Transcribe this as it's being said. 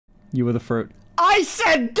You were the fruit. I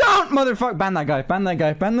said don't, motherfucker! Ban that guy, ban that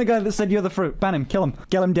guy, ban the guy that said you're the fruit. Ban him, kill him,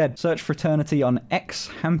 get him dead. Search fraternity on X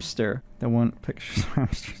hamster. There weren't pictures of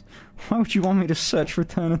hamsters. Why would you want me to search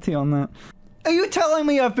fraternity on that? Are you telling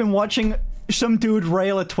me I've been watching some dude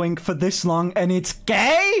rail a twink for this long and it's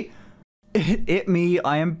gay? It me,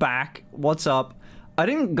 I am back. What's up? I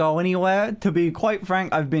didn't go anywhere. To be quite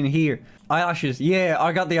frank, I've been here. Eyelashes. Yeah,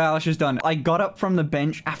 I got the eyelashes done. I got up from the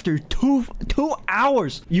bench after two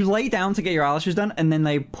hours. You lay down to get your eyelashes done, and then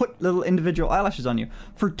they put little individual eyelashes on you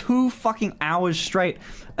for 2 fucking hours straight.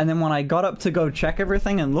 And then when I got up to go check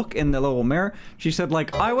everything and look in the little mirror, she said,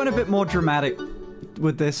 like, I went a bit more dramatic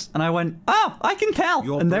with this. And I went, oh, I can tell.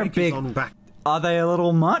 Your and they're big. Are they a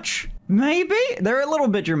little much? Maybe? They're a little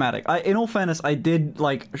bit dramatic. In all fairness, I did,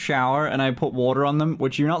 like, shower and I put water on them,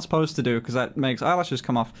 which you're not supposed to do because that makes eyelashes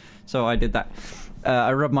come off. So I did that.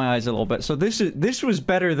 I rubbed my eyes a little bit. So this was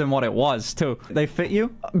better than what it was, too. They fit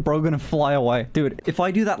you? Bro, gonna fly away. Dude, if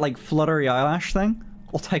I do that, like, fluttery eyelash thing,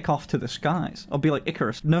 I'll take off to the skies. I'll be like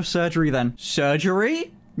Icarus. No surgery then.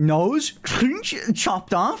 Surgery? Nose?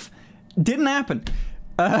 Chopped off? Didn't happen.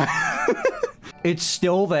 It's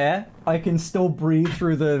still there. I can still breathe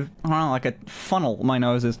through the, I don't know, like a funnel my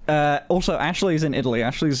nose is. Also, Ashley's in Italy.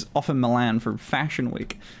 Ashley's off in Milan for Fashion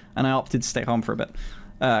Week. And I opted to stay home for a bit.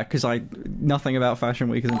 Because nothing about Fashion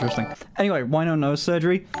Week is interesting. Anyway, why no nose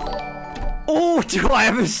surgery? Oh, do I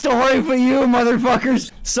have a story for you,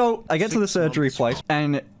 motherfuckers? So, I get to the surgery place,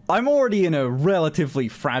 and I'm already in a relatively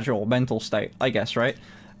fragile mental state, I guess, right?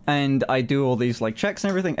 And I do all these, like, checks and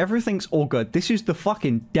everything. Everything's all good. This is the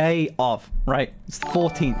fucking day of, right? It's the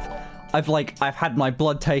 14th. I've had my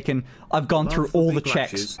blood taken. I've gone through all the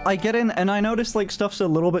checks. I get in, and I notice, like, stuff's a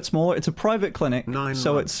little bit smaller. It's a private clinic,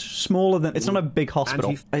 so it's smaller than... It's not a big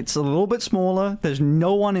hospital. It's a little bit smaller. There's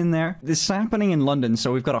no one in there. This is happening in London,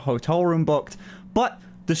 so we've got a hotel room booked. But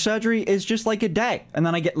the surgery is just like a day, and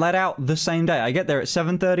then I get let out the same day. I get there at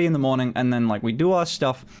 7:30 in the morning, and then, like, we do our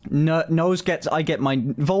stuff. I get my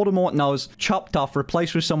Voldemort nose chopped off,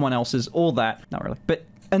 replaced with someone else's, all that. Not really, but...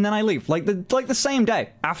 And then I leave, like the same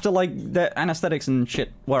day, after, like, the anesthetics and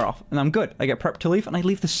shit wear off. And I'm good. I get prepped to leave, and I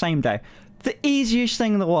leave the same day. The easiest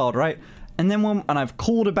thing in the world, right? And then and I've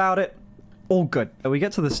called about it, all good. We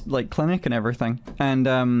get to this, like, clinic and everything,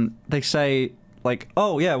 and, they say, like,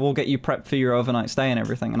 oh, yeah, we'll get you prepped for your overnight stay and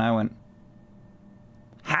everything. And I went,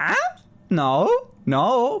 huh? No.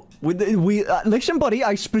 Listen, buddy,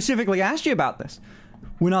 I specifically asked you about this.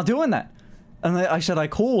 We're not doing that. And I said I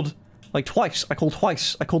called... Like, twice. I called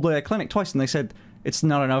twice. I called the clinic twice, and they said, it's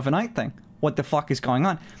not an overnight thing. What the fuck is going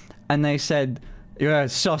on? And they said, yeah,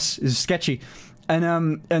 it's sus. It's sketchy.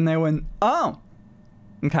 And they went, oh.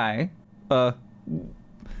 Okay. I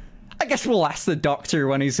guess we'll ask the doctor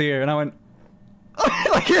when he's here. And I went,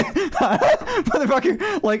 like,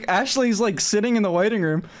 motherfucker. Like, Ashley's, like, sitting in the waiting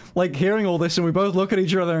room, like, hearing all this, and we both look at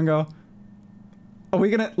each other and go, are we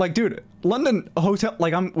gonna, like, dude, London hotel,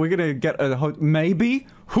 like, we're gonna get a, maybe?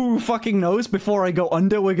 Who fucking knows? Before I go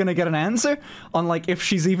under, we're gonna get an answer on, like, if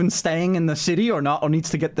she's even staying in the city or not, or needs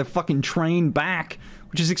to get the fucking train back,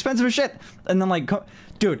 which is expensive as shit. And then, like,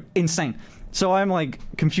 dude, insane. So I'm, like,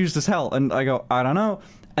 confused as hell, and I go, I don't know.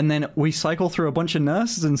 And then we cycle through a bunch of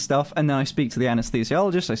nurses and stuff, and then I speak to the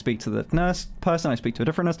anesthesiologist, I speak to the nurse person, I speak to a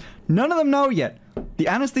different nurse. None of them know yet. The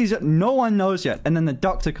anesthesia, no one knows yet. And then the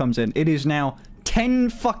doctor comes in. It is now 10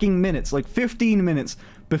 fucking minutes, like 15 minutes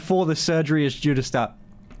before the surgery is due to start.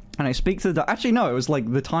 And I speak to the doctor. Actually, no, it was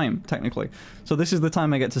like the time, technically. So this is the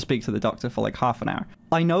time I get to speak to the doctor for like half an hour.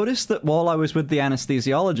 I noticed that while I was with the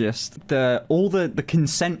anesthesiologist, all the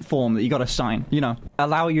consent form that you gotta sign, you know,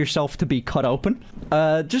 allow yourself to be cut open.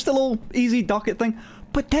 Just a little easy docket thing.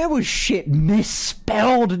 But there was shit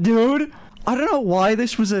misspelled, dude. I don't know why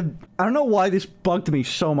this was I don't know why this bugged me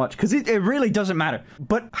so much, because it really doesn't matter.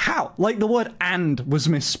 But how? Like, the word "and" was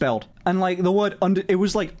misspelled. And, like, the word it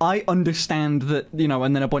was like, I understand that, you know,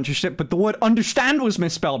 and then a bunch of shit, but the word understand was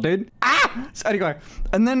misspelled, dude. Ah! So anyway,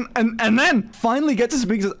 and then finally get to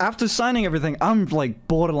speak to, after signing everything, I'm, like,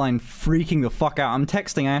 borderline freaking the fuck out. I'm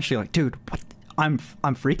texting Ashley, like, dude, what? I'm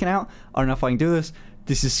freaking out. I don't know if I can do this.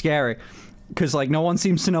 This is scary. Because, like, no one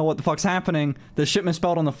seems to know what the fuck's happening. There's shit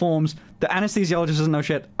misspelled on the forms. The anesthesiologist doesn't know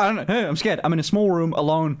shit. I don't know. Hey, I'm scared. I'm in a small room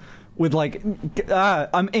alone with, like...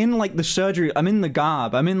 I'm in, like, the surgery. I'm in the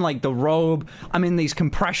garb. I'm in, like, the robe. I'm in these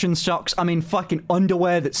compression socks. I'm in fucking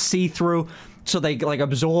underwear that's see-through. So they, like,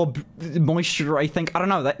 absorb moisture, I think. I don't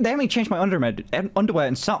know. They only changed my underwear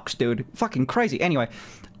and socks, dude. Fucking crazy. Anyway,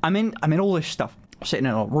 I'm in all this stuff. Sitting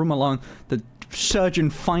in a room alone. The surgeon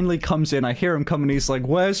finally comes in. I hear him come and he's like,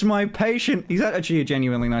 where's my patient? He's actually a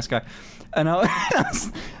genuinely nice guy. And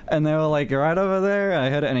and they were like, "You're right over there." I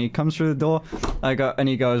heard it, and he comes through the door. And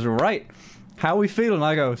he goes, "Right, how we feeling?"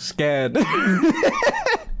 I go, "Scared."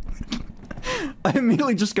 I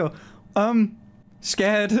immediately just go,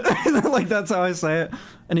 scared. Like, that's how I say it.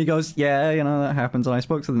 And he goes, "Yeah, you know, that happens." And I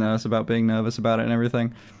spoke to the nurse about being nervous about it and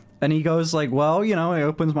everything. And he goes like, "Well, you know," he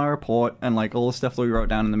opens my report and like all the stuff that we wrote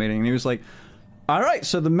down in the meeting. And he was like, "All right,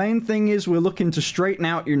 so the main thing is we're looking to straighten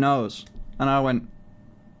out your nose." And I went,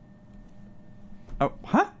 "Oh,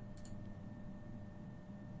 huh?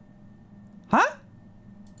 Huh?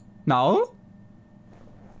 No?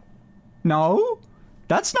 No?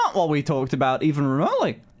 That's not what we talked about even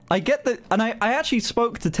remotely." I get that, and I actually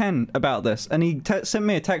spoke to 10 about this, and he sent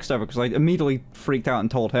me a text over, because I immediately freaked out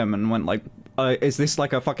and told him, and went like, "Is this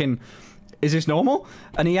like a fucking... is this normal?"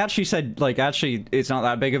 And he actually said, like, actually, it's not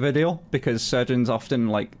that big of a deal, because surgeons often,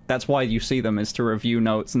 like, that's why you see them, is to review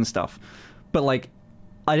notes and stuff. But, like,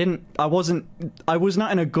 I was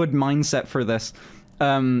not in a good mindset for this,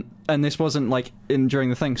 and this wasn't, like, during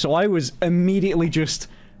the thing, so I was immediately just,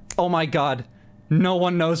 oh my god, no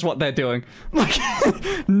one knows what they're doing. Like,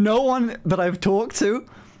 no one that I've talked to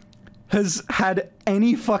has had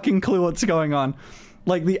any fucking clue what's going on.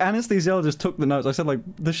 Like, the anesthesiologist took the notes. I said, like,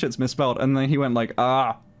 "This shit's misspelled." And then he went like,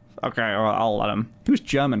 "Ah, okay, I'll let him." He was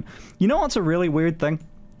German. You know what's a really weird thing?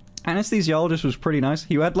 Anesthesiologist was pretty nice.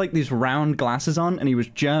 He had, like, these round glasses on, and he was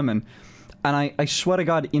German. And I swear to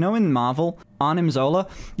God, you know in Marvel, Arnim Zola?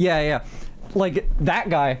 Yeah. Like, that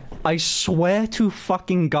guy, I swear to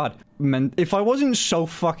fucking God, man, if I wasn't so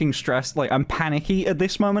fucking stressed, like, I'm panicky at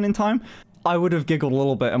this moment in time, I would have giggled a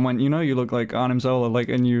little bit and went, "You know, you look like Arnim Zola, like,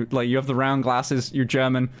 and you have the round glasses, you're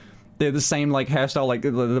German, they're the same, like, hairstyle, like,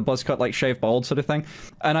 the buzz cut, like, shaved bald sort of thing."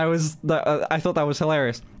 And I thought that was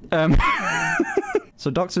hilarious. So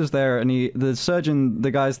doctor's there, and the surgeon,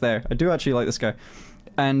 the guy's there. I do actually like this guy.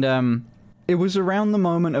 And, it was around the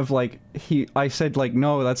moment of, like, I said, like,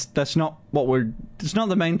 "No, that's not what it's not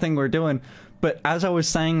the main thing we're doing." But as I was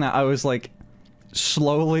saying that, I was, like,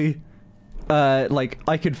 slowly, like,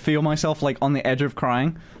 I could feel myself, like, on the edge of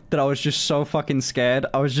crying, that I was just so fucking scared.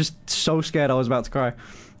 I was just so scared I was about to cry.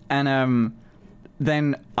 And,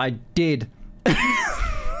 then I did.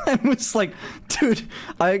 And was like, "Dude,"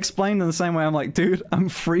 I explained in the same way, I'm like, "Dude, I'm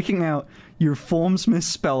freaking out. Your form's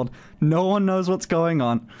misspelled. No one knows what's going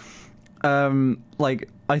on. Like,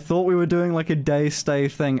 I thought we were doing, like, a day stay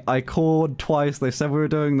thing. I called twice. They said we were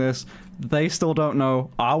doing this. They still don't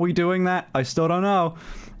know. Are we doing that? I still don't know."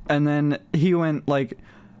 And then he went, like,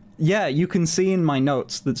 "Yeah, you can see in my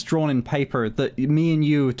notes that's drawn in paper that me and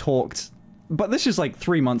you talked." But this is, like,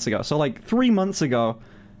 3 months ago. So, like, 3 months ago,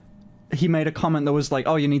 he made a comment that was like,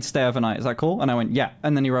 "Oh, you need to stay overnight. Is that cool?" And I went, "Yeah."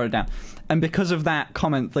 And then he wrote it down. And because of that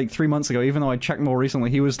comment, like, 3 months ago, even though I checked more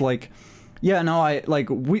recently, he was like, "Yeah, no,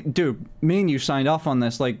 dude, me and you signed off on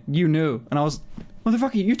this, like, you knew." And I was,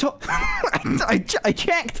 "Motherfucker, you told..." I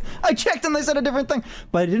checked and they said a different thing.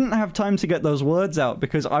 But I didn't have time to get those words out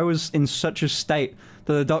because I was in such a state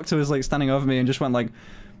that the doctor was, like, standing over me and just went like,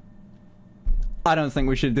 "I don't think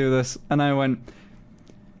we should do this." And I went,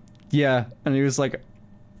 "Yeah." And he was like,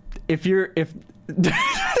 if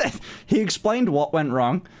he explained what went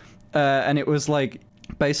wrong, and it was like,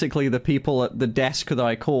 basically the people at the desk that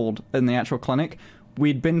I called in the actual clinic,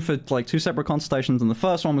 we'd been for, like, 2 separate consultations, and the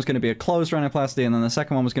first one was going to be a closed rhinoplasty, and then the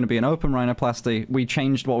second one was going to be an open rhinoplasty. We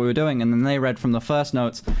changed what we were doing, and then they read from the first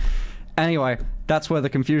notes. Anyway, that's where the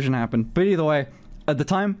confusion happened. But either way, at the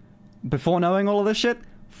time, before knowing all of this shit,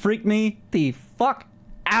 freaked me the fuck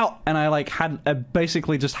out. And I, like,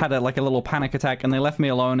 basically just had a little panic attack, and they left me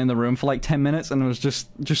alone in the room for, like, 10 minutes, and it was just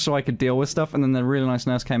so I could deal with stuff. And then the really nice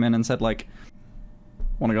nurse came in and said, like,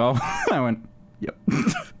 "Wanna go?" I went, "Yep."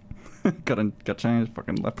 got changed,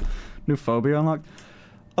 fucking left. New phobia unlocked.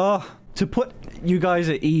 To put you guys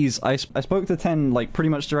at ease, I spoke to 10, like, pretty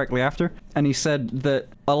much directly after, and he said that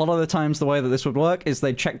a lot of the times the way that this would work is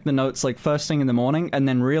they'd check the notes, like, first thing in the morning, and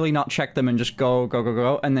then really not check them and just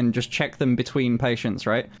go, and then just check them between patients,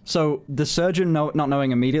 right? So the surgeon not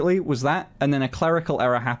knowing immediately was that, and then a clerical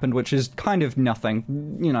error happened, which is kind of nothing.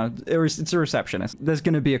 You know, it's a receptionist. There's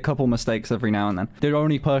going to be a couple mistakes every now and then. The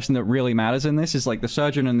only person that really matters in this is, like, the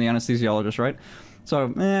surgeon and the anesthesiologist, right?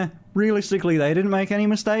 So, realistically, they didn't make any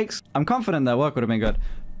mistakes. I'm confident their work would have been good.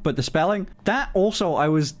 But the spelling, that also, I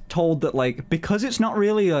was told that, like, because it's not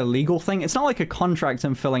really a legal thing, it's not like a contract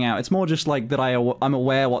I'm filling out, it's more just, like, that I'm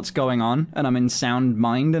aware what's going on, and I'm in sound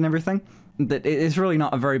mind and everything, that it's really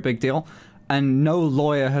not a very big deal. And no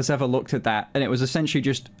lawyer has ever looked at that, and it was essentially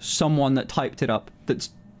just someone that typed it up that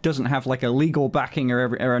doesn't have, like, a legal backing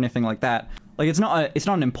or anything like that. Like, it's not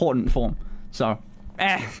an important form. So,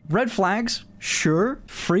 Red flags, sure,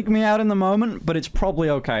 freak me out in the moment, but it's probably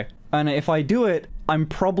okay. And if I do it, I'm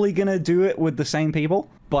probably gonna do it with the same people,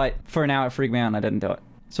 but for now it freaked me out and I didn't do it.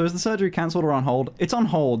 So is the surgery cancelled or on hold? It's on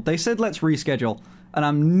hold. They said let's reschedule, and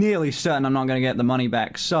I'm nearly certain I'm not gonna get the money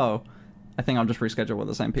back, so I think I'll just reschedule with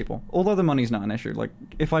the same people. Although the money's not an issue. Like,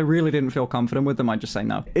 if I really didn't feel confident with them, I'd just say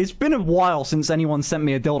no. It's been a while since anyone sent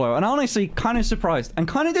me a dildo, and honestly, kind of surprised and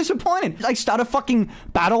kind of disappointed. I start a fucking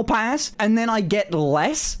battle pass, and then I get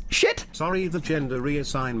less shit? Sorry, the gender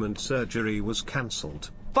reassignment surgery was cancelled.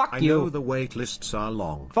 Fuck you. I know the wait lists are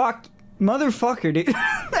long. Fuck. Motherfucker, dude.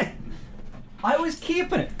 I was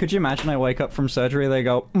keeping it. Could you imagine I wake up from surgery, they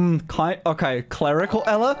go, okay, clerical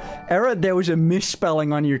error, there was a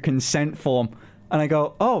misspelling on your consent form. And I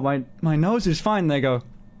go, oh, my nose is fine. They go,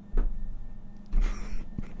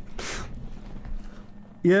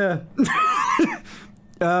 yeah.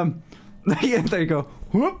 Yeah, they go,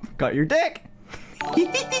 whoop, got your dick.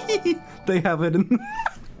 They have it in...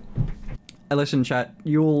 Listen, chat,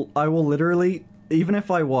 I will literally, even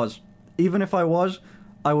if I was,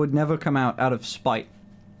 I would never come out of spite.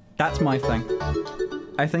 That's my thing.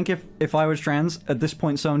 I think if I was trans, at this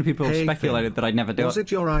point so many people have speculated that I'd never do it. Was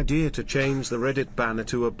it your idea to change the Reddit banner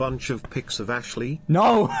to a bunch of pics of Ashley?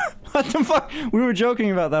 No! What the fuck? We were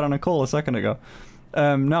joking about that on a call a second ago.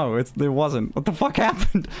 No, it wasn't. What the fuck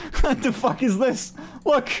happened? What the fuck is this?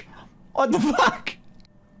 Look! What the fuck?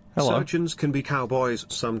 Hello. Surgeons can be cowboys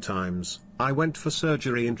sometimes. I went for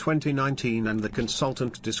surgery in 2019 and the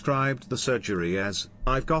consultant described the surgery as,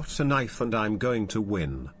 I've got a knife and I'm going to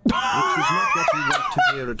win. Which is not what you want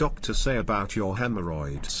to hear a doctor say about your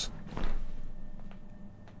hemorrhoids.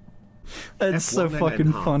 That's so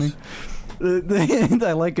fucking funny.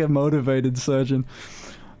 I like a motivated surgeon.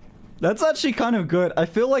 That's actually kind of good. I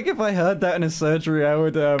feel like if I heard that in a surgery, I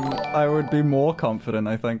would be more confident,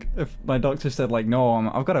 I think. If my doctor said, like, no,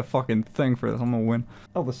 I've got a fucking thing for this, I'm gonna win.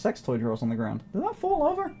 Oh, the sex toy drawer's on the ground. Did that fall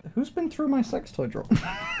over? Who's been through my sex toy drawer?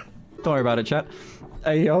 Don't worry about it, chat.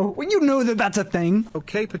 Hey, yo, when you know that that's a thing.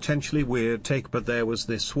 Okay, potentially weird take, but there was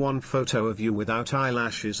this one photo of you without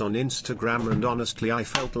eyelashes on Instagram, and honestly I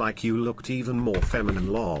felt like you looked even more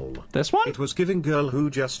feminine, lol. This one? It was giving girl who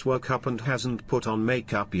just woke up and hasn't put on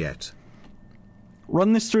makeup yet.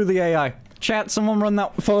 Run this through the AI. Chat, someone run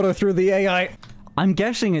that photo through the AI. I'm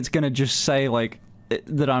guessing it's gonna just say, like,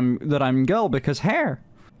 that I'm girl because hair.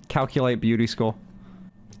 Calculate beauty score.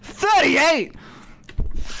 38!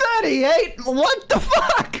 38? What the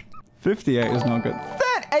fuck? 58 is not good.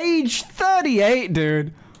 That age 38,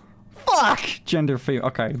 dude. Fuck. Gender female.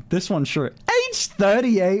 Okay, this one sure. Age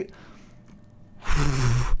 38.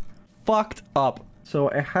 Fucked up. So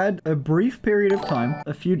I had a brief period of time,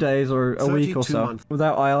 a few days or a week or so,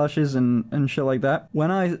 without eyelashes and shit like that. When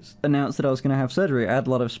I announced that I was going to have surgery, I had a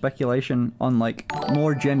lot of speculation on, like,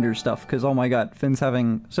 more gender stuff, because, oh my god, Finn's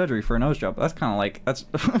having surgery for a nose job. That's kind of like, that's...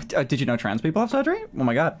 Did you know trans people have surgery? Oh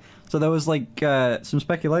my god. So there was, like, some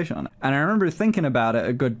speculation on it. And I remember thinking about it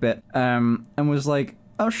a good bit, and was like,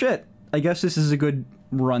 oh shit, I guess this is a good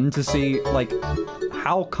run to see, like,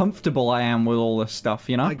 how comfortable I am with all this stuff,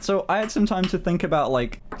 you know? So I had some time to think about,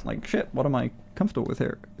 like, shit, what am I comfortable with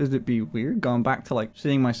here? Is it be weird going back to, like,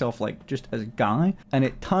 seeing myself, like, just as a guy? And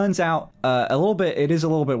it turns out, it is a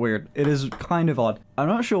little bit weird. It is kind of odd. I'm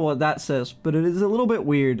not sure what that says, but it is a little bit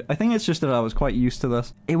weird. I think it's just that I was quite used to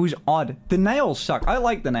this. It was odd. The nails suck. I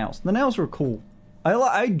like the nails. The nails were cool.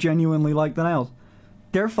 I genuinely like the nails.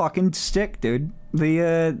 They're fucking sick, dude.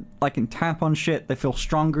 They, I can tap on shit. They feel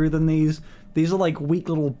stronger than these. These are like weak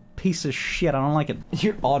little piece of shit. I don't like it.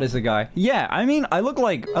 You're odd as a guy. Yeah, I mean, I look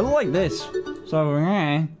like this. So,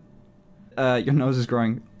 your nose is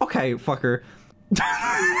growing. Okay, fucker.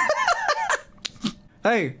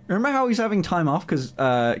 Hey, remember how he's having time off cause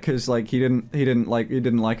like he didn't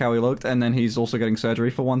like how he looked, and then he's also getting surgery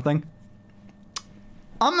for one thing?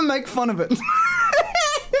 I'm gonna make fun of it.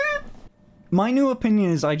 My new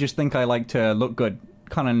opinion is I just think I like to look good.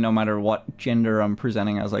 Kind of no matter what gender I'm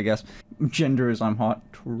presenting as, I guess. Gender is I'm hot.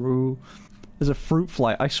 True. There's a fruit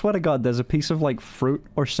fly. I swear to god there's a piece of, like, fruit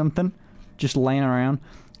or something just laying around.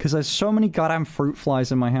 Because there's so many goddamn fruit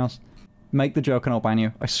flies in my house. Make the joke and I'll ban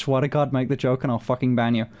you. I swear to god, make the joke and I'll fucking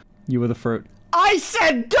ban you. You were the fruit. I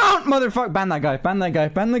said don't, motherfucker! Ban that guy. Ban that guy.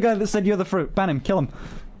 Ban the guy that said you're the fruit. Ban him. Kill him.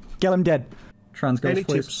 Get him dead. Trans girls, Any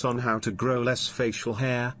please. tips on how to grow less facial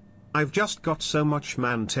hair? I've just got so much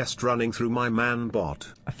man test running through my man bot.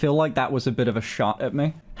 I feel like that was a bit of a shot at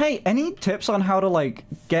me. Hey, any tips on how to, like,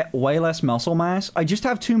 get way less muscle mass? I just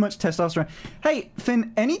have too much testosterone. Hey,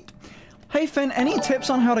 Finn, any tips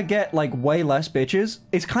on how to get, like, way less bitches?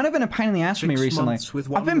 It's kind of been a pain in the ass for me recently.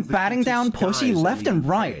 I've been batting down pussy left and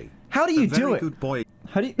right. How do you do it? Good boy.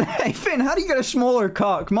 How do you... Hey, Finn, how do you get a smaller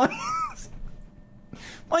cock? Mine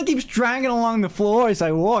keeps dragging along the floor as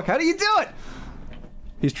I walk. How do you do it?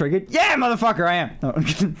 He's triggered. Yeah, motherfucker, I am. No.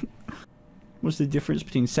 What's the difference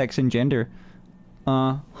between sex and gender?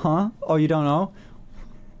 Huh? Oh, you don't know?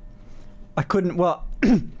 I couldn't... Well...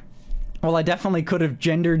 well, I definitely could have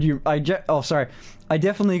gendered you... Oh, sorry. I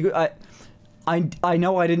definitely... I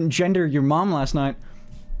know I didn't gender your mom last night.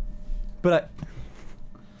 But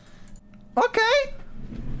I... Okay!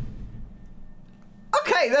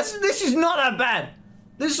 Okay, this is not that bad.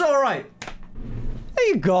 This is alright. There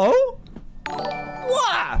you go.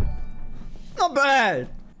 Wow! Not bad.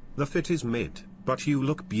 The fit is mid, but you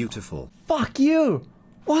look beautiful. Fuck you!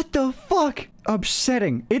 What the fuck?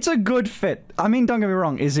 Upsetting. It's a good fit. I mean, don't get me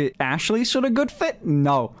wrong. Is it actually sort of good fit?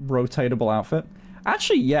 No. Rotatable outfit?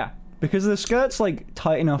 Actually, yeah. Because the skirt's, like,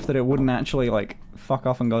 tight enough that it wouldn't actually, like, fuck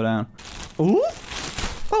off and go down. Ooh?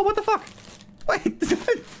 Oh, what the fuck? Wait.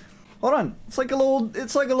 Hold on. It's like a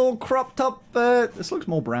little cropped up, this looks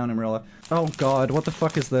more brown in real life. Oh god, what the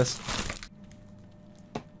fuck is this?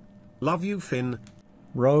 Love you, Finn.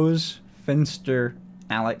 Rose, Finster,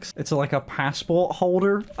 Alex. It's like a passport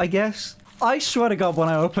holder, I guess. I swear to god, when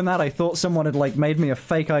I opened that, I thought someone had, like, made me a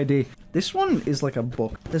fake ID. This one is like a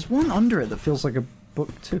book. There's one under it that feels like a book,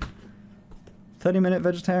 too. 30-minute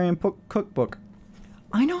vegetarian cookbook.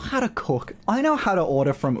 I know how to cook. I know how to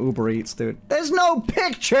order from Uber Eats, dude. There's no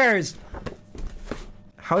pictures!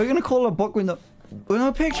 How are you gonna call a book with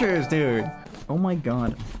no pictures, dude? Oh my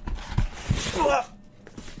god.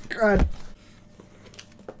 God.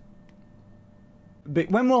 But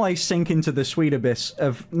when will I sink into the sweet abyss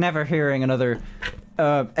of never hearing another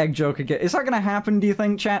egg joke again? Is that gonna happen, do you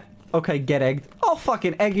think, chat? Okay, get egged. I'll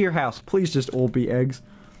fucking egg your house. Please just all be eggs.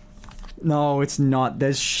 No, it's not.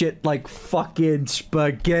 There's shit like fucking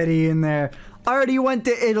spaghetti in there. I already went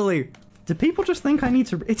to Italy. Do people just think I need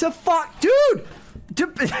to... It's a fuck... Dude!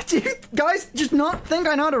 Do you guys just not think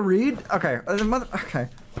I know how to read? Okay. Okay.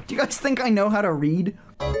 Do you guys think I know how to read?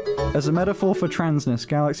 As a metaphor for transness,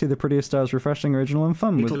 Galaxy, the prettiest stars, refreshing, original, and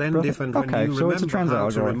fun. It'll end if and when you so it's a trans remember how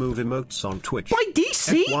to allegory. remove emotes on Twitch. By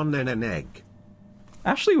DC? F1nn and Egg.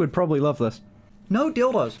 Ashley would probably love this. No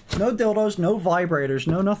dildos. No dildos, no vibrators,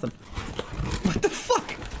 no nothing. What the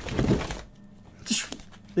fuck?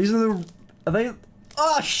 These are the... Are they...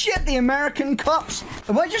 Oh shit, the American cups!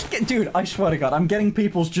 Am I just get... Dude, I swear to god, I'm getting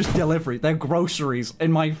people's just delivery. Their groceries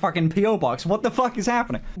in my fucking P.O. box. What the fuck is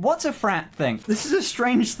happening? What's a frat thing? This is a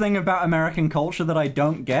strange thing about American culture that I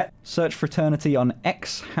don't get. Search fraternity on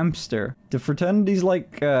X-Hamster. Do fraternities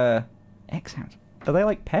like, X-Hamster? Are they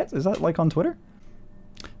like pets? Is that like on Twitter?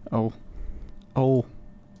 Oh. Oh.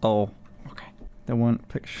 Oh. Okay. There weren't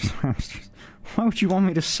pictures of hamsters. Why would you want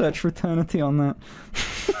me to search fraternity on that?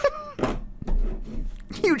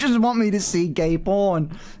 You just want me to see gay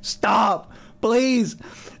porn. Stop! Please!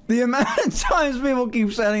 The amount of times people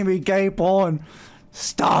keep sending me gay porn.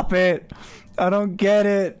 Stop it! I don't get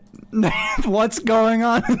it. What's going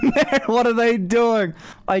on in there? What are they doing?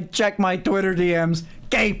 I check my Twitter DMs.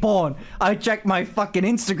 Gay porn. I check my fucking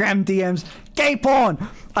Instagram DMs. Gay porn.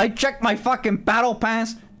 I check my fucking Battle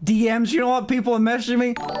Pass DMs. You know what? People are messaging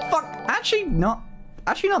me. Fuck. Actually not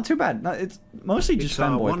too bad. No, it's mostly just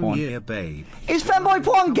fanboy porn. Year, babe. Is fanboy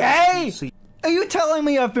porn gay? Are you telling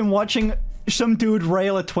me I've been watching some dude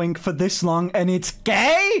rail a twink for this long and it's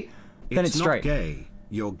gay? Then it's straight. It's not gay.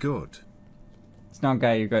 You're good. It's not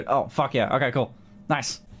gay. You're good. Oh fuck yeah. Okay, cool.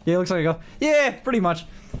 Nice. Yeah, it looks like a girl. Yeah, pretty much.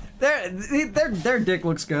 Their dick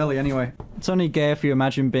looks girly anyway. It's only gay if you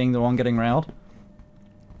imagine being the one getting railed.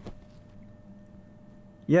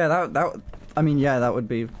 Yeah, I mean, yeah, that would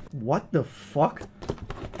be... What the fuck?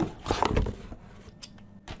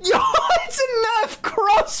 Yo, it's a Nerf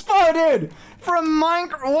crossbow, dude! From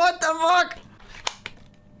Minecraft. What the fuck?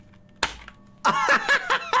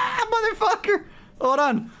 Motherfucker! Hold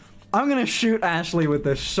on. I'm gonna shoot Ashley with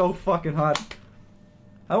this so fucking hard.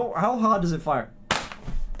 How hard does it fire?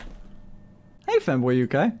 Hey, Femboy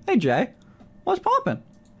UK. Hey, Jay. What's poppin'?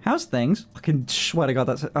 How's things? I can swear to god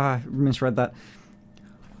that's... I misread that.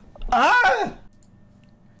 Ah!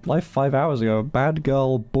 Life 5 hours ago. Bad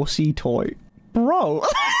girl bussy toy. Bro.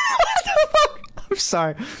 What the fuck? I'm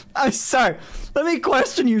sorry. I'm sorry. Let me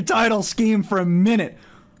question your title scheme for a minute.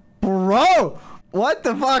 Bro! What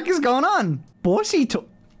the fuck is going on? Bussy toy...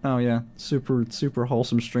 Oh yeah. Super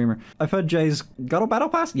wholesome streamer. I've heard Jay's got a battle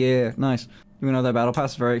pass? Yeah, nice. Even though their battle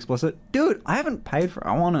pass is very explicit. Dude, I haven't paid for it.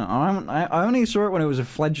 I only saw it when it was a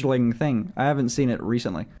fledgling thing. I haven't seen it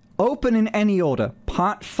recently. Open in any order.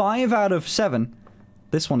 Part 5 out of 7.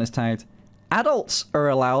 This one is tagged. Adults are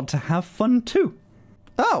allowed to have fun too.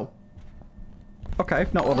 Oh. Okay,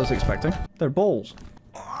 not what I was expecting. They're balls.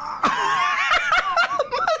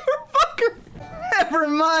 Never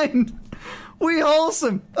mind. We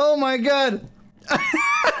wholesome. Oh my god.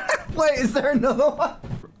 Wait, is there another one?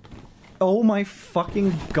 Oh my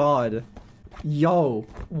fucking god. Yo,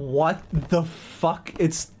 what the fuck?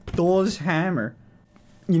 It's Thor's hammer.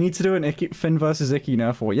 You need to do an Icky, Finn versus Icky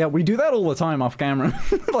Nerf war. Yeah, we do that all the time off camera.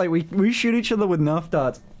 Like, we shoot each other with Nerf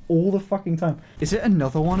darts all the fucking time. Is it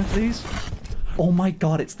another one of these? Oh my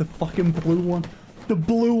god, it's the fucking blue one. The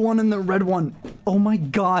blue one and the red one. Oh my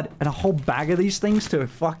god. And a whole bag of these things to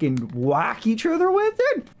fucking whack each other with,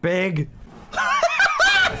 dude. Big.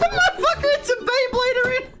 Motherfucker, it's a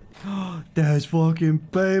Beyblader in. There's fucking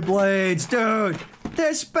Beyblades, dude!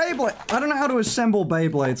 There's Beyblade! I don't know how to assemble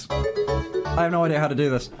Beyblades. I have no idea how to do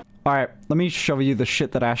this. Alright, let me show you the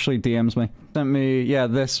shit that Ashley DMs me. Sent me, yeah,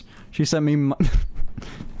 this. She sent me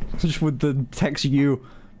just with the text you.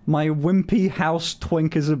 My wimpy house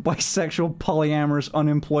twink is a bisexual, polyamorous,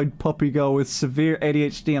 unemployed puppy girl with severe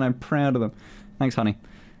ADHD and I'm proud of them. Thanks, honey.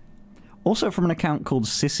 Also from an account called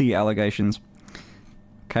Sissy Allegations.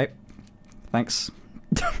 Okay. Thanks.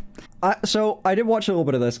 So, I did watch a little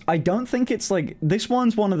bit of this. I don't think it's like... This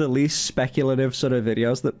one's one of the least speculative sort of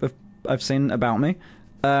videos that I've seen about me.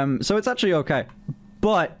 So it's actually okay.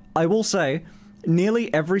 But, I will say,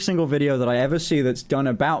 nearly every single video that I ever see that's done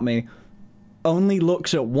about me only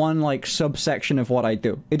looks at one, like, subsection of what I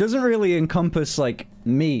do. It doesn't really encompass, like,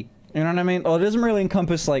 me. You know what I mean? Or it doesn't really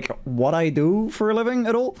encompass, like, what I do for a living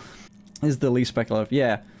at all. Is the least speculative.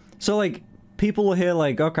 Yeah. So, like... People will hear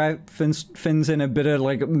like, okay, Finn's in a bit of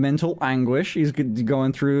like mental anguish. He's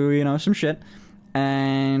going through, you know, some shit.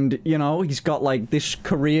 And, you know, he's got like this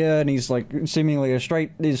career and he's like seemingly a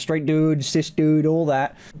straight dude, cis dude, all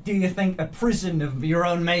that. Do you think a prison of your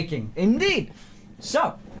own making? Indeed.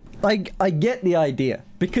 So, I get the idea.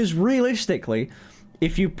 Because realistically,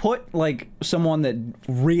 if you put like someone that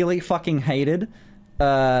really fucking hated,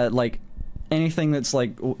 like, anything that's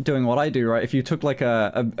like doing what I do, right? If you took like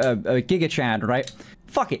a Giga Chad, right?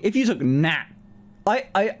 Fuck it. If you took Natt,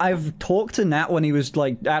 I've talked to Natt when he was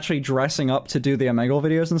like actually dressing up to do the Omegle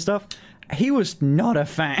videos and stuff. He was not a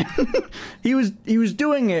fan. he was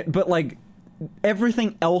doing it, but like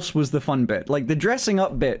everything else was the fun bit. Like the dressing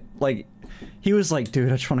up bit, like he was like,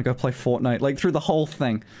 dude, I just want to go play Fortnite, like through the whole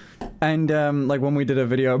thing. And like when we did a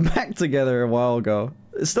video back together a while ago.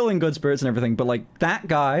 Still in good spirits and everything, but like that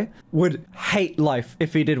guy would hate life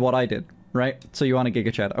if he did what I did, right? So you want a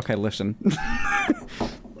Giga Chad? Okay, listen.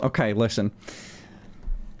 Okay, listen.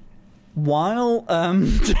 While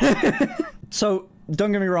so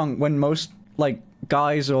don't get me wrong, when most like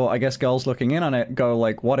guys or I guess girls looking in on it go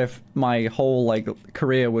like, what if my whole like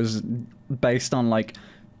career was based on like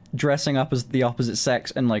dressing up as the opposite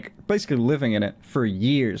sex and like basically living in it for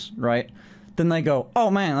years, right? Then they go,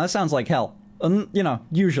 oh man, that sounds like hell. You know,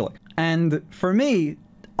 usually. And for me,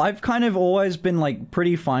 I've kind of always been like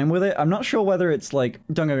pretty fine with it. I'm not sure whether it's like,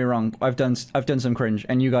 don't get me wrong, I've done some cringe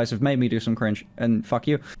and you guys have made me do some cringe and fuck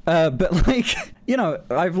you. But like, you know,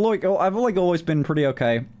 I've always been pretty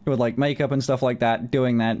okay with like makeup and stuff like that,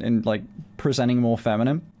 doing that and like presenting more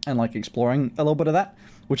feminine and like exploring a little bit of that,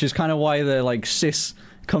 which is kind of why the like cis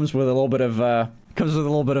comes with a little bit of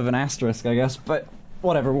an asterisk, I guess, but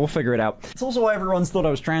whatever, we'll figure it out. It's also why everyone's thought I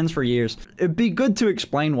was trans for years. It'd be good to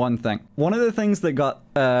explain one thing. One of the things that got,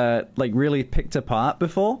 like, really picked apart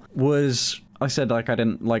before was... I said, like, I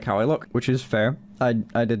didn't like how I look, which is fair. I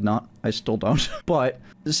did not. I still don't. But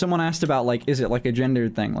someone asked about, like, is it, like, a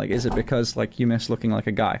gendered thing? Like, is it because, like, you miss looking like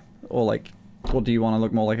a guy? Or, like, or do you want to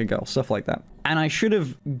look more like a girl? Stuff like that. And I should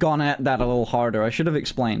have gone at that a little harder. I should have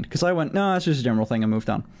explained. Because I went, no, that's just a general thing, and moved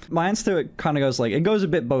on. My answer to it kind of goes like, it goes a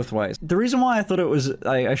bit both ways. The reason why I thought it was,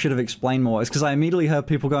 I should have explained more is because I immediately heard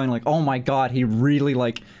people going like, oh my god, he really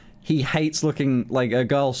like, he hates looking like a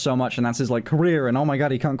girl so much and that's his like career and oh my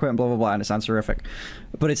god, he can't quit and blah blah blah and it sounds horrific.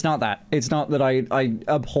 But it's not that. It's not that I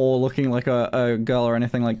abhor looking like a girl or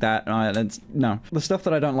anything like that. No. The stuff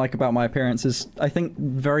that I don't like about my appearance is, I think,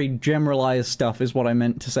 very generalized stuff is what I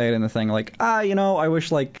meant to say it in the thing. Like, you know, I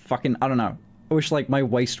wish like fucking, I don't know. I wish like my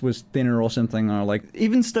waist was thinner or something, or like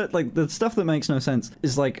even like the stuff that makes no sense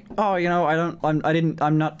is like, oh, you know,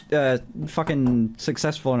 I'm not fucking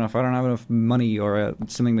successful enough. I don't have enough money or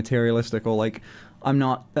something materialistic, or like I'm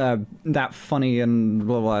not that funny and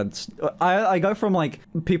blah blah. I go from like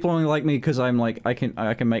people only like me because I'm like I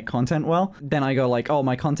can make content well. Then I go like, oh,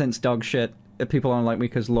 my content's dog shit. People don't like me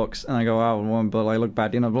because looks, and I go, oh, well, but I look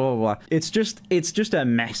bad, you know, blah blah blah. It's just a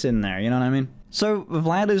mess in there, you know what I mean? So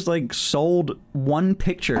Vlad has like sold one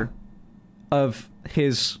picture of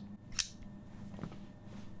his,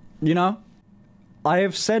 you know, I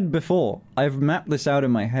have said before, I've mapped this out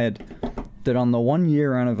in my head, that on the 1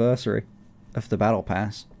 year anniversary of the Battle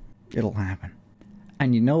Pass, it'll happen.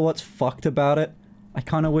 And you know what's fucked about it? I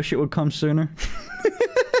kind of wish it would come sooner.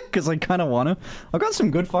 Because I kind of want to. I've got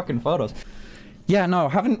some good fucking photos. Yeah, no,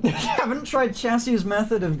 haven't tried Chassie's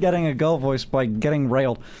method of getting a girl voice by getting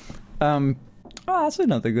railed. Oh, that's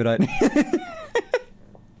another good idea.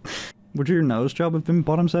 Would your nose job have been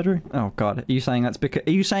bottom surgery? Oh god, are you saying that's because?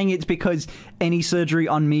 Are you saying it's because any surgery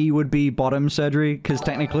on me would be bottom surgery? Because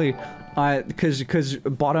technically, because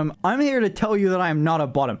bottom. I'm here to tell you that I am not a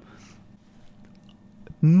bottom.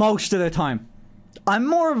 Most of the time, I'm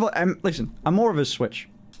more of a. Listen, I'm more of a switch,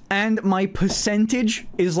 and my percentage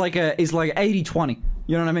is like 80-20.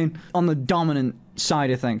 You know what I mean? On the dominant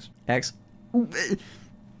side of things. X.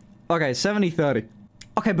 Okay, 70-30.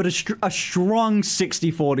 Okay, but a strong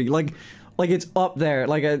 60-40, like it's up there,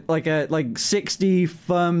 like 60,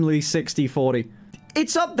 firmly 60-40.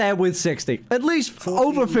 It's up there with 60, at least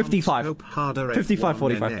over 55.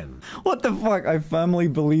 55-45. What the fuck? I firmly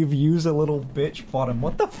believe you's a little bitch bottom.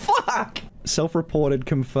 What the fuck? Self-reported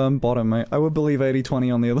confirmed bottom, mate. I would believe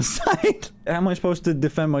 80-20 on the other side. How am I supposed to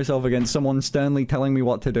defend myself against someone sternly telling me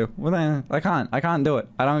what to do? Well, I can't do it.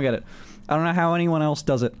 I don't get it. I don't know how anyone else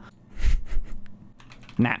does it.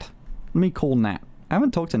 Natt. Let me call Natt. I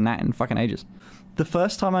haven't talked to Natt in fucking ages. The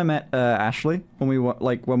first time I met Ashley, when we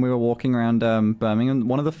were walking around Birmingham,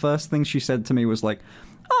 one of the first things she said to me was like,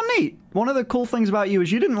 "Oh, neat. One of the cool things about you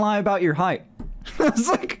is you didn't lie about your height." I was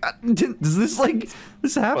like, "Does this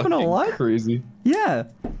happen a lot?" Crazy. Yeah,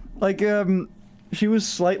 like she was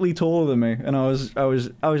slightly taller than me, and I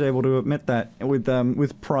was able to admit that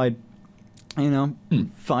with pride. You know,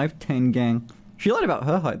 5'10" gang. She lied about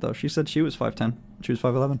her height though. She said she was 5'10". She was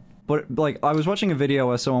 5'11". But, like, I was watching a video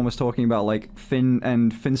where someone was talking about, like, Finn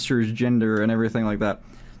and Finster's gender and everything like that.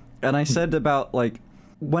 And I said about, like,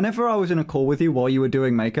 whenever I was in a call with you while you were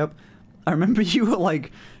doing makeup, I remember you were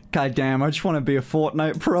like, "God damn, I just want to be a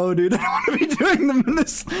Fortnite pro, dude. I want to be doing them in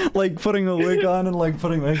this, like, putting a wig on and, like,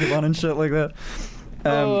 putting makeup on and shit like that."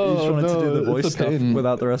 You just wanted to do the voice stuff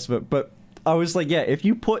without the rest of it. But I was like, yeah, if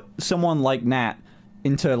you put someone like Natt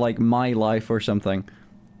into, like, my life or something,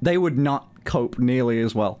 they would not cope nearly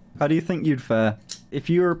as well. How do you think you'd fare if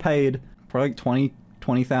you were paid for like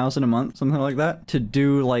 20,000 a month, something like that, to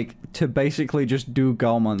do to basically just do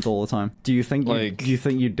girl month all the time? Do you think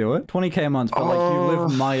you'd do it? 20k a month, but like you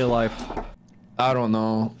live my life. I don't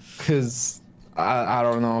know, cause I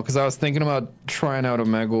don't know, cause I was thinking about trying out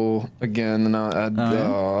Omegle again, and I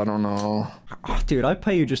don't know. Oh, dude, I'd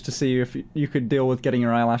pay you just to see if you could deal with getting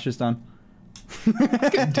your eyelashes done. I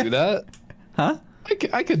could do that. Huh?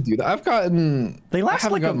 I could do that. I've gotten. They last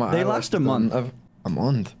a month. A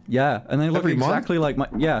month. Yeah, and they look exactly like my.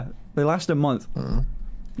 Yeah, they last a month.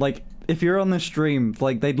 Like if you're on the stream,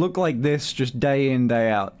 like they'd look like this just day in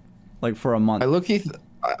day out, like for a month.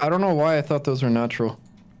 I don't know why I thought those were natural.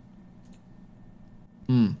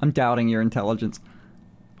 I'm doubting your intelligence.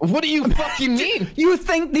 What do you fucking mean? You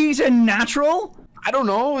think these are natural? I don't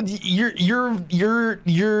know. You're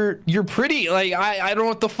pretty. Like I don't know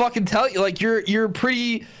what to fucking tell you. Like you're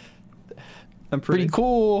pretty. I'm pretty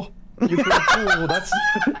cool. You're pretty cool. That's.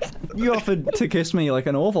 You offered to kiss me like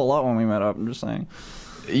an awful lot when we met up. I'm just saying.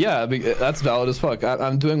 Yeah, that's valid as fuck.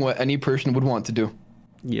 I'm doing what any person would want to do.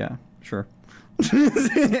 Yeah, sure.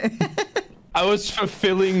 I was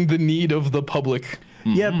fulfilling the need of the public.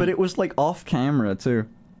 Yeah, but it was like off camera too.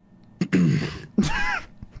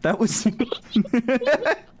 That was.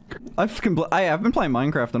 I've been playing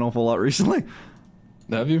Minecraft an awful lot recently.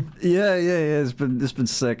 Have you? Yeah. It's been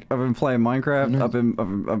sick. I've been playing Minecraft. I've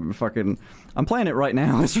been fucking. I'm playing it right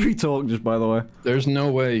now as we talk. Just by the way. There's no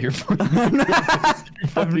way you're. I'm not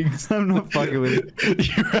fucking with you.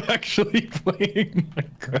 You're actually playing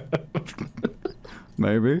Minecraft.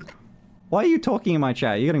 Maybe. Why are you talking in my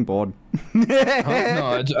chat? You're getting bored.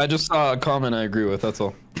 No, I just saw a comment I agree with. That's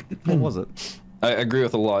all. What was it? I agree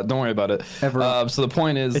with a lot. Don't worry about it. So the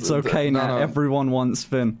point is, it's okay now. Everyone wants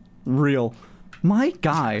Finn. Real. My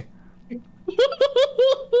guy.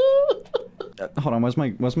 Hold on. Where's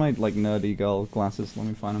my like nerdy girl glasses? Let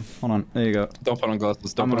me find them. Hold on. There you go. Don't put on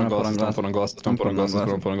glasses. Don't put on glasses. Don't put on glasses. Don't put on glasses.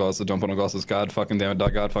 Don't put on glasses. Don't put on glasses. God fucking damn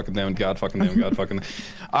it. God fucking damn it. God fucking damn it. God fucking.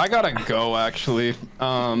 I gotta go actually.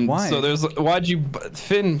 Why? So why'd you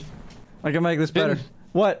Finn? I can make this better.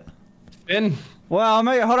 What? Finn. Well, I'll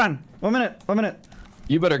make it. Hold on. 1 minute. 1 minute.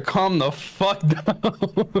 You better calm the fuck down.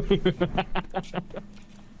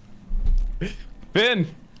 Finn.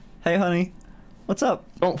 Hey, honey. What's up?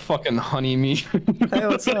 Don't fucking honey me. Hey,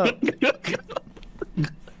 what's up?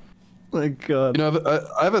 My God. You know,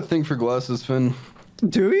 I have a thing for glasses, Finn.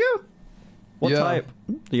 Do you? What Yeah. type?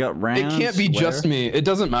 You got round? It can't be just me. It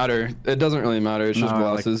doesn't matter. It doesn't really matter. It's just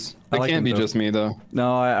glasses. I like it can't them be too. just me though.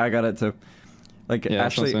 No, I got it too. Like, Yeah,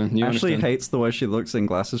 Ashley understand. hates the way she looks in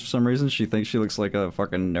glasses for some reason. She thinks she looks like a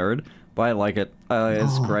fucking nerd, but I like it.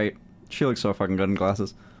 It's great. She looks so fucking good in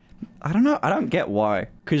glasses. I don't know. I don't get why.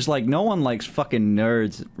 Because, like, no one likes fucking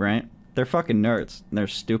nerds, right? They're fucking nerds. And they're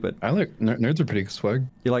stupid. I like nerds are pretty swag.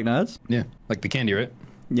 You like nerds? Yeah, like the candy, right?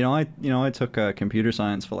 I took computer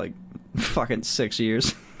science for like fucking 6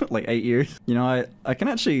 years, like 8 years. I can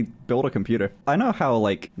actually build a computer. I know how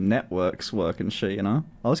like networks work and shit. I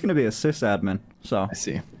was gonna be a sysadmin, so. I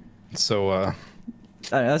see. So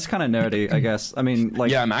that's kind of nerdy, I guess. I mean,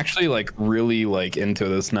 like. Yeah, I'm actually like really like into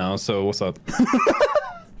this now. So what's up?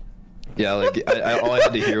 Yeah, like all I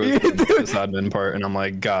had to hear was the sysadmin part, and I'm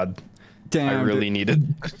like, God, damn, I really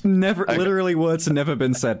needed. Never, literally, words have never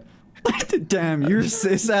been said. Damn, you're a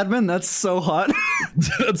sysadmin? That's so hot.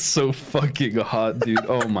 That's so fucking hot, dude.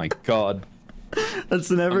 Oh my God. That's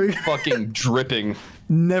never I'm fucking dripping.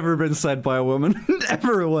 Never been said by a woman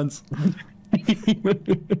ever once.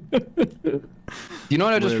 You know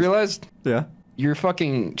what I just realized? Yeah. Your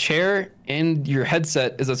fucking chair and your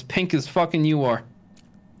headset is as pink as fucking you are.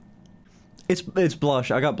 It's blush.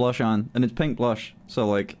 I got blush on, and it's pink blush. So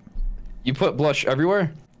like. You put blush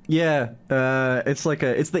everywhere? Yeah, it's like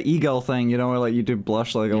it's the e-girl thing, where like you do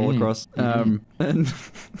blush like all across, and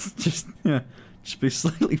just be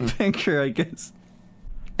slightly pinker, I guess.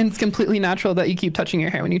 And it's completely natural that you keep touching your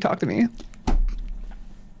hair when you talk to me.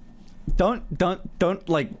 Don't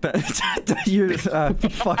like you're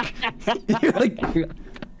fuck.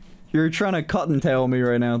 You're trying to cottontail me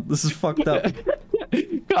right now. This is fucked up.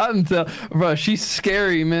 Cottontail, bro, she's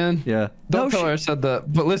scary, man. Yeah. Don't tell her I said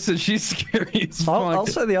that. But listen, she's scary as fuck. I'll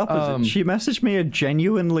say the opposite. She messaged me a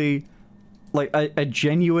genuinely, like a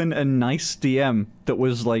genuine and nice DM that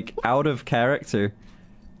was like out of character,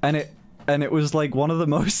 and it was like one of the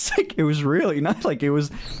most like it was really nice. Like it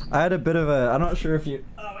was, I had a bit of a. I'm not sure if you.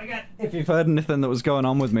 Oh my God! If you've heard anything that was going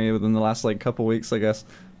on with me within the last like couple weeks, I guess.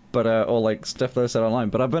 But or like stuff that I said online,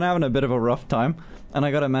 but I've been having a bit of a rough time, and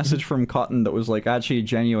I got a message from Cotton that was like actually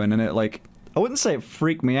genuine, and it like I wouldn't say it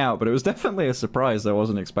freaked me out, but it was definitely a surprise I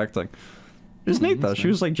wasn't expecting. It was neat though. She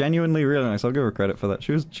was like genuinely really nice. I'll give her credit for that.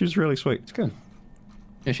 She was really sweet. It's good.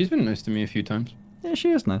 Yeah, she's been nice to me a few times. Yeah,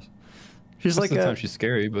 she is nice. She's Most like of the time she's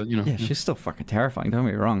scary, but Yeah, she's still fucking terrifying. Don't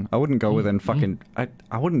get me wrong. I wouldn't go within fucking. I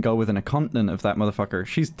wouldn't go within a continent of that motherfucker.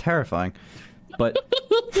 She's terrifying, but.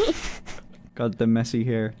 God, the messy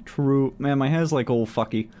hair. True. Man, my hair's like all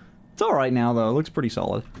fucky. It's alright now, though. It looks pretty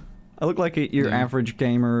solid. I look like your average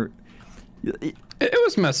gamer. It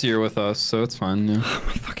was messier with us, so it's fine, yeah. Oh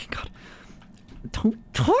my fucking God.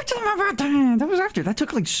 Don't talk to them about that. That was after. That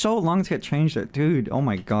took like so long to get changed. Dude, oh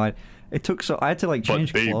my God. It took so... I had to like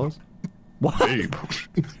change clothes. What? Babe.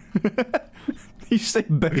 You say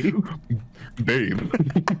babe? Babe.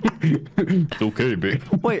 It's okay, babe.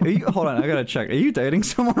 Wait, hold on. I gotta check. Are you dating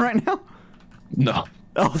someone right now? No.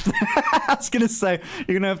 Oh, I was gonna say,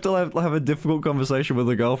 you're gonna have to have a difficult conversation with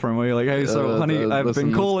a girlfriend where you're like, hey, so honey, I've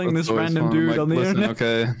been calling this random dude on the internet.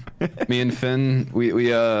 Okay, me and Finn, we we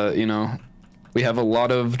have a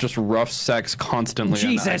lot of just rough sex constantly.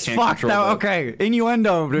 Jesus, fuck that. Okay,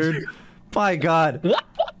 innuendo, dude. By God.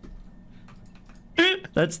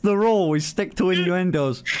 That's the rule. We stick to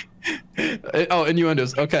innuendos. Oh,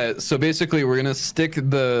 innuendos. Okay, so basically we're gonna stick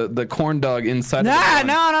the corn dog inside.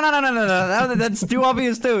 No. That's too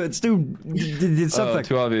obvious too. It's something.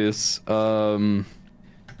 Too obvious.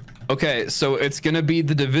 Okay, so it's gonna be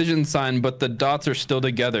the division sign, but the dots are still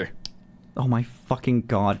together. Oh my fucking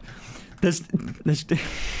God. There's.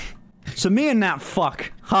 So me and Natt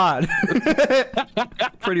fuck hard.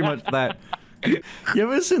 Pretty much that. You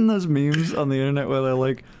ever seen those memes on the internet where they're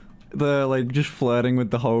like just flirting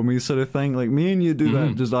with the homies sort of thing? Like me and you do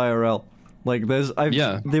that just IRL. Like there's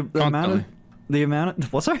the amount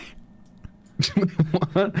of what, sorry?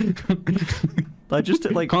 What? I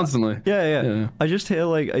just like constantly. Yeah. I just hear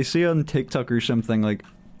like I see on TikTok or something like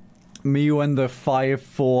me when the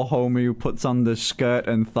 5'4" homie who puts on the skirt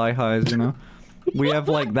and thigh highs, We have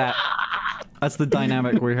like that. That's the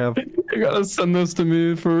dynamic we have. You gotta send those to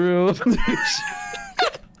me for real.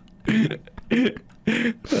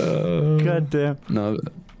 God damn. No,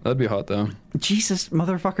 that'd be hot though. Jesus,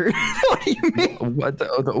 motherfucker. What do you mean?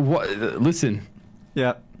 What? Listen.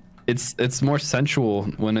 Yeah. It's more sensual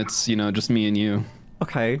when it's just me and you.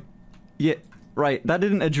 Okay. Yeah. Right. That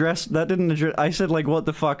didn't address. I said like what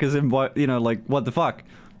the fuck is in what like what the fuck.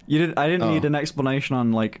 I didn't need an explanation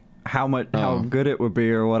on like how good it would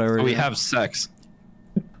be or whatever. So we have sex.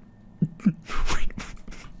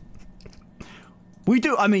 We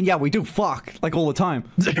do. I mean, yeah, we do fuck like all the time.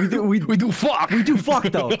 We do fuck. We do fuck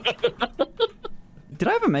though. Did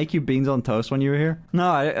I ever make you beans on toast when you were here?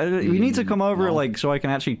 No, you need to come over, no. like, so I can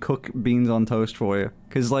actually cook beans on toast for you.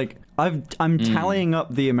 Because, like, I'm tallying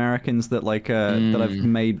up the Americans that, like, that I've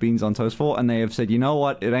made beans on toast for, and they have said, you know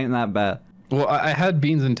what, it ain't that bad. Well, I had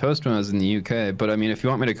beans and toast when I was in the UK, but I mean, if you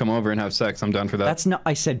want me to come over and have sex, I'm down for that. That's not.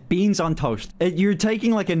 I said beans on toast. You're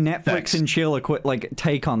taking like a Netflix Sex. and chill like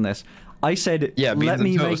take on this. I said, Yeah, beans let and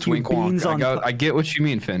me toast, make you wink, beans wonk. on. I get what you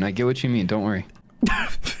mean, Finn. I get what you mean. Don't worry.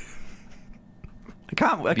 I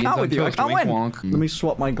can't with you. toast, I can't wink, win. wonk. Let me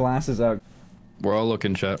swap my glasses out. We're all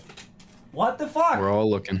looking, chat. What the fuck? We're all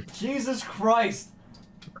looking. Jesus Christ!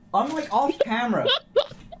 I'm like off camera.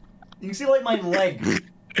 You can see like my leg.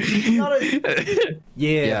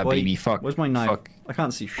 Yeah, boy. baby, fuck. Where's my knife? Fuck. I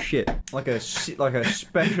can't see shit. Like a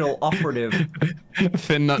special operative.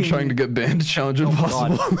 Finn not trying to get banned. Challenge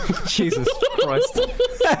impossible. God. Jesus Christ.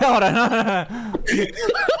 Hold on.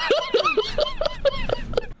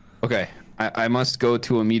 Okay, I must go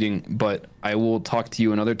to a meeting, but I will talk to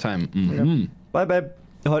you another time. Mm-hmm. Bye, babe.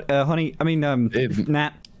 Honey, I mean, Babe.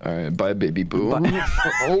 Nat. All right, bye, baby boo. Ah,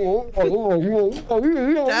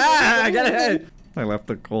 get it. I left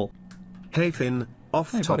the call. Hey Finn,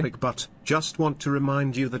 off Hey, topic but just want to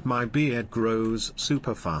remind you that my beard grows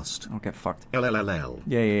super fast. I'll get fucked. LLLL.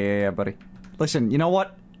 Yeah, buddy. Listen, you know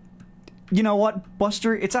what? You know what,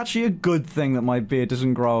 Buster? It's actually a good thing that my beard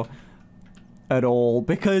doesn't grow at all,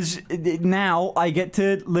 because now I get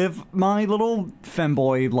to live my little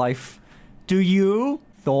femboy life. Do you?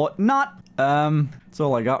 Thought not. That's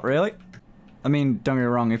all I got, really. I mean, don't get me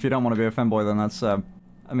wrong, if you don't want to be a femboy, then that's, I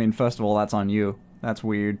mean, first of all, that's on you. That's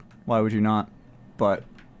weird. Why would you not? But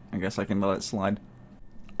I guess I can let it slide.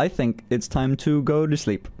 I think it's time to go to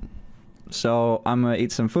sleep. So I'm gonna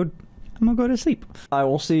eat some food. I'm gonna go to sleep. I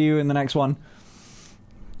will see you in the next one.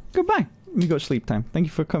 Goodbye. We got sleep time. Thank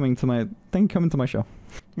you for coming to my show.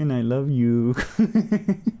 And I love you.